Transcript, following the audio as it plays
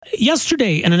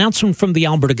Yesterday, an announcement from the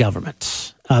Alberta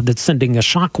government that's sending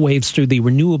shockwaves through the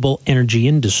renewable energy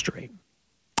industry.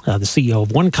 The CEO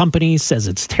of one company says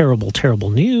it's terrible,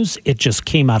 terrible news. It just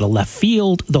came out of left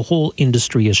field. The whole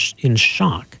industry is in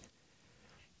shock.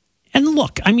 And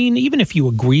look, I mean, even if you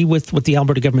agree with what the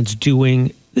Alberta government's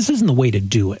doing, this isn't the way to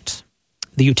do it.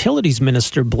 The utilities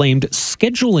minister blamed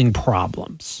scheduling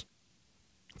problems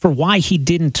for why he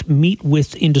didn't meet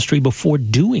with industry before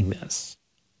doing this.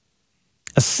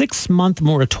 A 6-month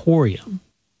moratorium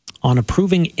on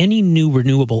approving any new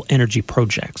renewable energy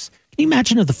projects. Can you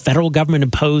imagine if the federal government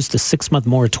imposed a 6-month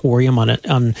moratorium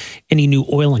on any new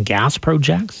oil and gas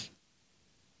projects?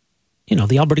 You know,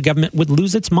 the Alberta government would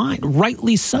lose its mind,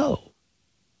 rightly so.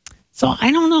 So I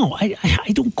don't know.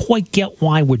 I don't quite get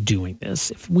why we're doing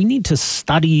this. If we need to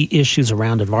study issues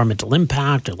around environmental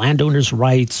impact or landowners'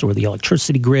 rights or the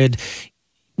electricity grid,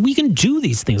 we can do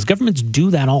these things. Governments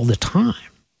do that all the time.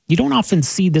 You don't often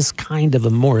see this kind of a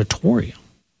moratorium.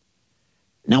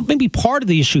 Now, maybe part of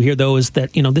the issue here, though, is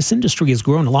that, you know, this industry has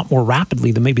grown a lot more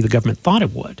rapidly than maybe the government thought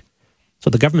it would. So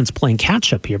the government's playing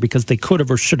catch-up here because they could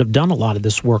have or should have done a lot of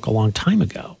this work a long time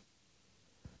ago.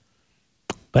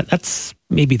 But that's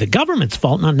maybe the government's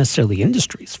fault, not necessarily the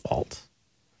industry's fault.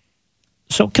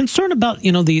 So concern about,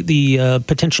 you know, the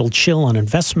potential chill on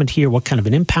investment here, what kind of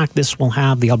an impact this will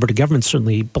have. The Alberta government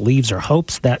certainly believes or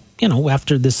hopes that, you know,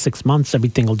 after this 6 months,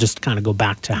 everything will just kind of go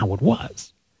back to how it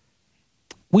was.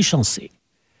 We shall see.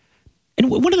 And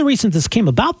one of the reasons this came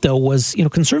about, though, was, you know,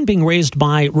 concern being raised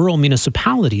by rural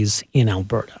municipalities in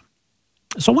Alberta.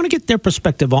 So I want to get their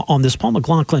perspective on this. Paul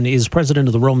McLaughlin is president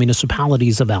of the Rural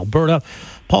Municipalities of Alberta.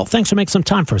 Paul, thanks for making some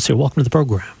time for us here. Welcome to the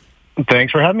program.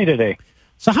 Thanks for having me today.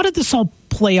 So how did this all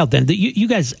play out then? You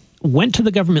guys went to the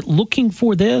government looking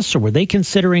for this, or were they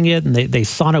considering it and they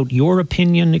sought out your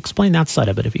opinion? Explain that side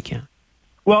of it if you can.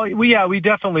 Well, we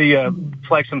definitely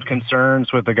flagged some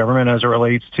concerns with the government as it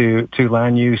relates to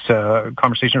land use,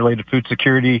 conversation related to food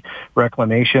security,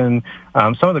 reclamation,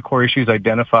 some of the core issues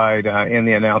identified in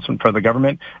the announcement for the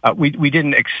government. We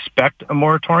didn't expect a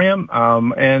moratorium,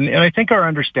 and I think our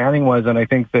understanding was, and I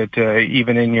think that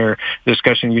even in your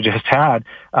discussion you just had,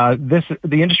 the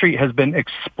industry has been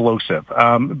explosive.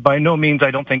 By no means,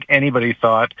 I don't think anybody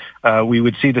thought we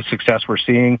would see the success we're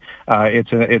seeing.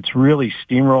 It's really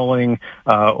steamrolling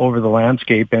over the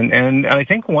landscape. And I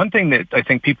think one thing that I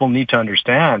think people need to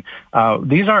understand,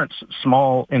 these aren't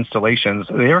small installations.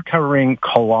 They are covering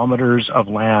kilometers of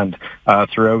land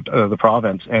throughout the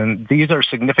province. And these are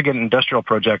significant industrial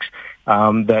projects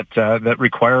that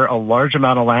require a large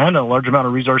amount of land, a large amount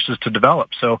of resources to develop.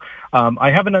 So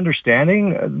I have an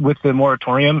understanding with the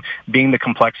moratorium being the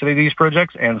complexity of these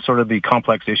projects and sort of the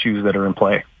complex issues that are in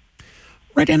play.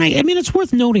 Right, and I mean, it's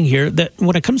worth noting here that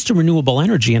when it comes to renewable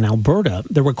energy in Alberta,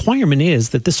 the requirement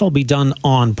is that this all be done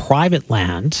on private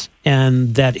land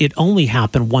and that it only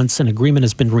happen once an agreement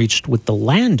has been reached with the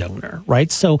landowner,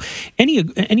 right? So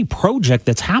any project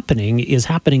that's happening is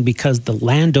happening because the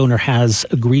landowner has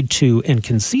agreed to and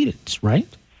conceded, right?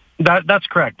 That's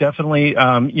correct. Definitely,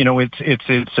 it's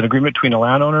an agreement between a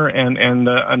landowner and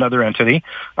another entity.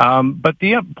 But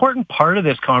the important part of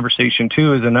this conversation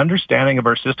too is an understanding of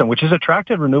our system, which has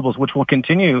attracted renewables, which will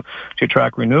continue to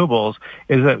attract renewables.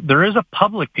 Is that there is a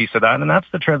public piece of that, and that's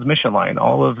the transmission line.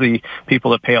 All of the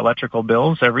people that pay electrical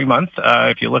bills every month,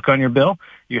 if you look on your bill,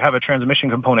 you have a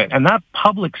transmission component, and that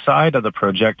public side of the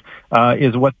project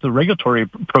is what the regulatory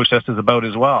process is about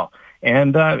as well.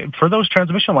 And for those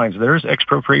transmission lines, there's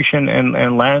expropriation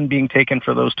and land being taken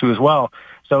for those too as well.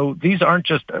 So these aren't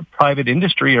just private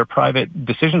industry or private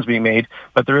decisions being made,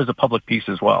 but there is a public piece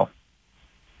as well.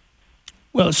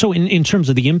 Well, so in terms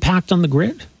of the impact on the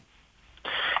grid?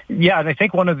 Yeah, and I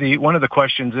think one of the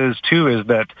questions is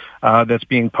that that's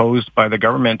being posed by the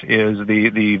government is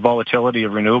the volatility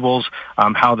of renewables,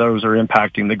 how those are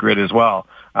impacting the grid as well.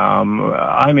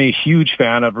 I'm a huge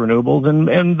fan of renewables,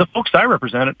 and the folks I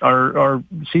represent are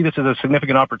see this as a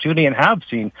significant opportunity and have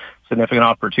seen significant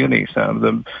opportunities.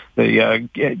 The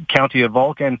county of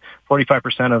Vulcan,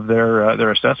 45% of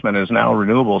their assessment is now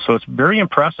renewable, so it's very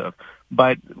impressive.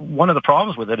 But one of the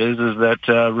problems with it is that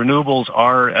renewables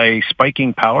are a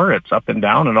spiking power. It's up and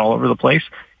down and all over the place.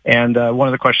 And one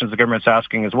of the questions the government's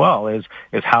asking as well is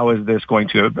how is this going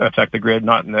to affect the grid,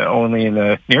 not only in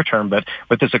the near term, but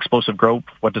with this explosive growth,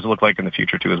 what does it look like in the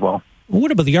future too as well? Well,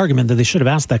 what about the argument that they should have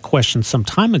asked that question some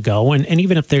time ago? And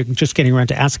even if they're just getting around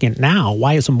to asking it now,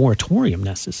 why is a moratorium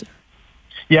necessary?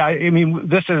 Yeah, I mean,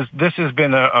 this has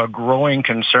been a growing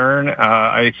concern.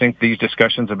 I think these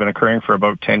discussions have been occurring for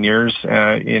about 10 years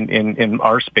in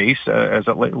our space as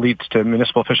it leads to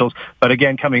municipal officials. But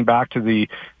again, coming back to the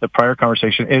prior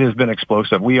conversation, it has been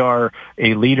explosive. We are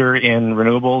a leader in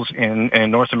renewables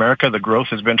in North America. The growth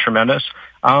has been tremendous.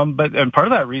 But part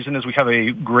of that reason is we have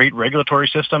a great regulatory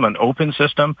system, an open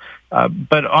system.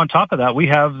 But on top of that, we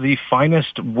have the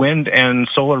finest wind and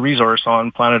solar resource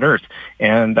on planet Earth.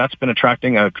 And that's been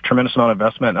attracting a tremendous amount of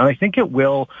investment. And I think it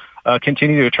will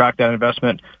continue to attract that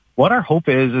investment. What our hope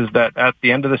is that at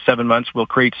the end of the 7 months, we'll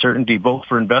create certainty, both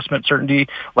for investment certainty,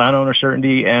 landowner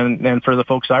certainty, and for the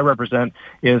folks I represent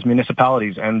is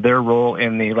municipalities and their role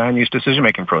in the land use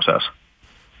decision-making process.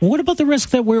 What about the risk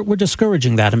that we're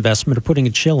discouraging that investment or putting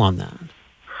a chill on that?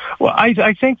 Well,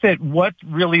 I think that what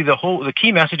really the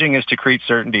key messaging is to create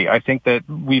certainty. I think that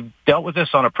we've dealt with this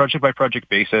on a project-by-project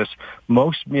basis.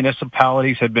 Most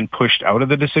municipalities have been pushed out of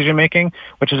the decision-making,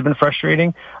 which has been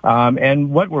frustrating.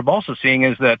 And what we're also seeing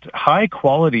is that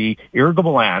high-quality,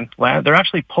 irrigable land, they're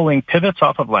actually pulling pivots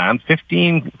off of land.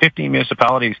 15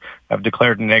 municipalities have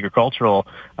declared an agricultural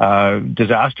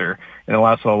disaster in the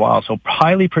last little while. So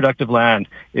highly productive land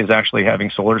is actually having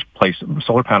solar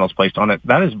panels placed on it.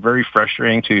 That is very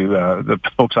frustrating to the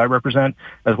folks I represent,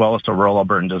 as well as to rural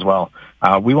Albertans as well.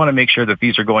 We want to make sure that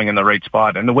these are going in the right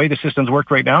spot. And the way the systems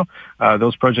work right now,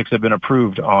 those projects have been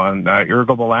approved on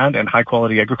irrigable land and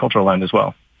high-quality agricultural land as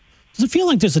well. Does it feel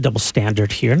like there's a double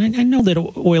standard here? And I know that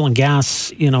oil and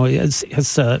gas,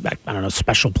 has a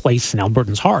special place in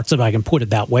Albertans' hearts, if I can put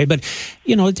it that way. But,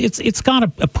 it's got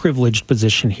a privileged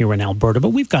position here in Alberta. But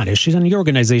we've got issues, and your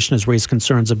organization has raised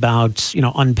concerns about,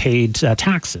 unpaid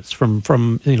taxes from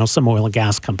some oil and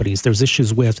gas companies. There's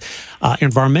issues with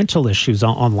environmental issues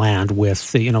on land with,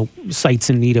 sites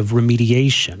in need of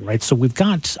remediation, right? So we've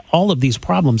got all of these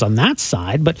problems on that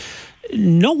side, but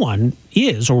no one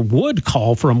is or would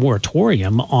call for a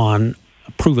moratorium on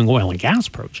approving oil and gas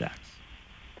projects.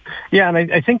 Yeah,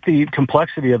 and I think the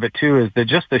complexity of it, too, is that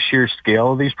just the sheer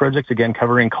scale of these projects, again,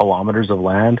 covering kilometers of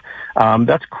land,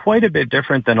 that's quite a bit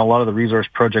different than a lot of the resource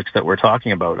projects that we're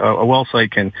talking about. A well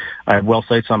site I have well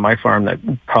sites on my farm that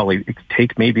probably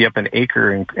take maybe up an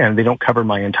acre, and they don't cover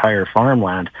my entire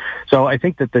farmland. So I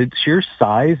think that the sheer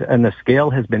size and the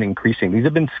scale has been increasing. These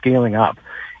have been scaling up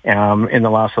in the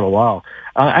last little while.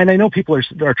 And I know people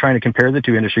are trying to compare the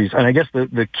two industries. And I guess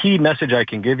the key message I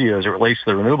can give you as it relates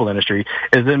to the renewable industry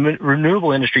is the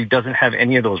renewable industry doesn't have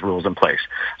any of those rules in place.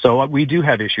 So we do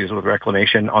have issues with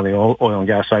reclamation on the oil and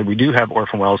gas side. We do have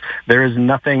orphan wells. There is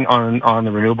nothing on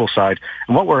the renewable side.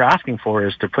 And what we're asking for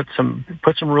is to put some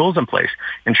rules in place,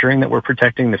 ensuring that we're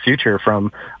protecting the future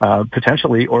from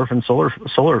potentially orphan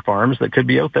solar farms that could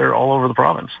be out there all over the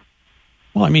province.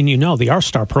 Well, the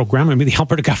R-Star program, the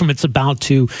Alberta government's about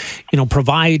to,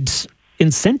 provide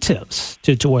incentives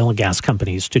to oil and gas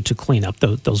companies to clean up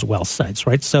those well sites,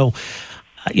 right? So,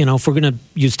 if we're going to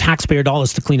use taxpayer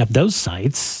dollars to clean up those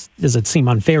sites, does it seem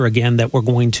unfair again that we're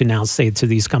going to now say to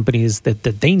these companies that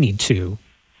they need to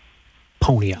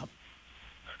pony up?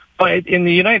 In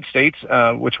the United States,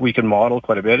 which we can model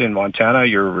quite a bit, in Montana,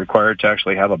 you're required to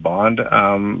actually have a bond,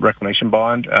 reclamation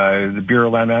bond. The Bureau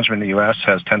of Land Management in the U.S.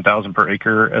 has $10,000 per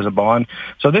acre as a bond.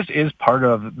 So this is part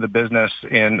of the business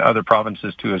in other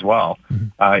provinces too, as well,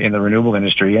 in the renewable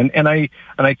industry. And I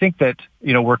think that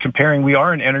we're comparing. We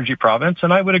are an energy province,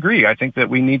 and I would agree. I think that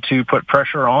we need to put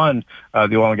pressure on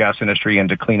the oil and gas industry and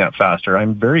to clean up faster.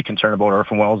 I'm very concerned about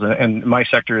orphan wells, and my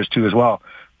sector is too as well.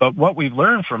 But what we've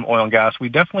learned from oil and gas, we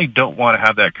definitely don't want to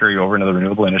have that carry over into the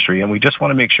renewable industry. And we just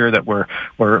want to make sure that we're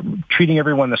treating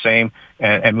everyone the same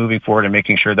and moving forward and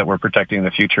making sure that we're protecting the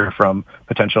future from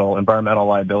potential environmental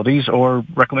liabilities or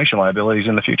reclamation liabilities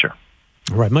in the future.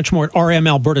 All right. Much more at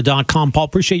rmalberta.com. Paul,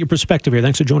 appreciate your perspective here.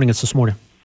 Thanks for joining us this morning.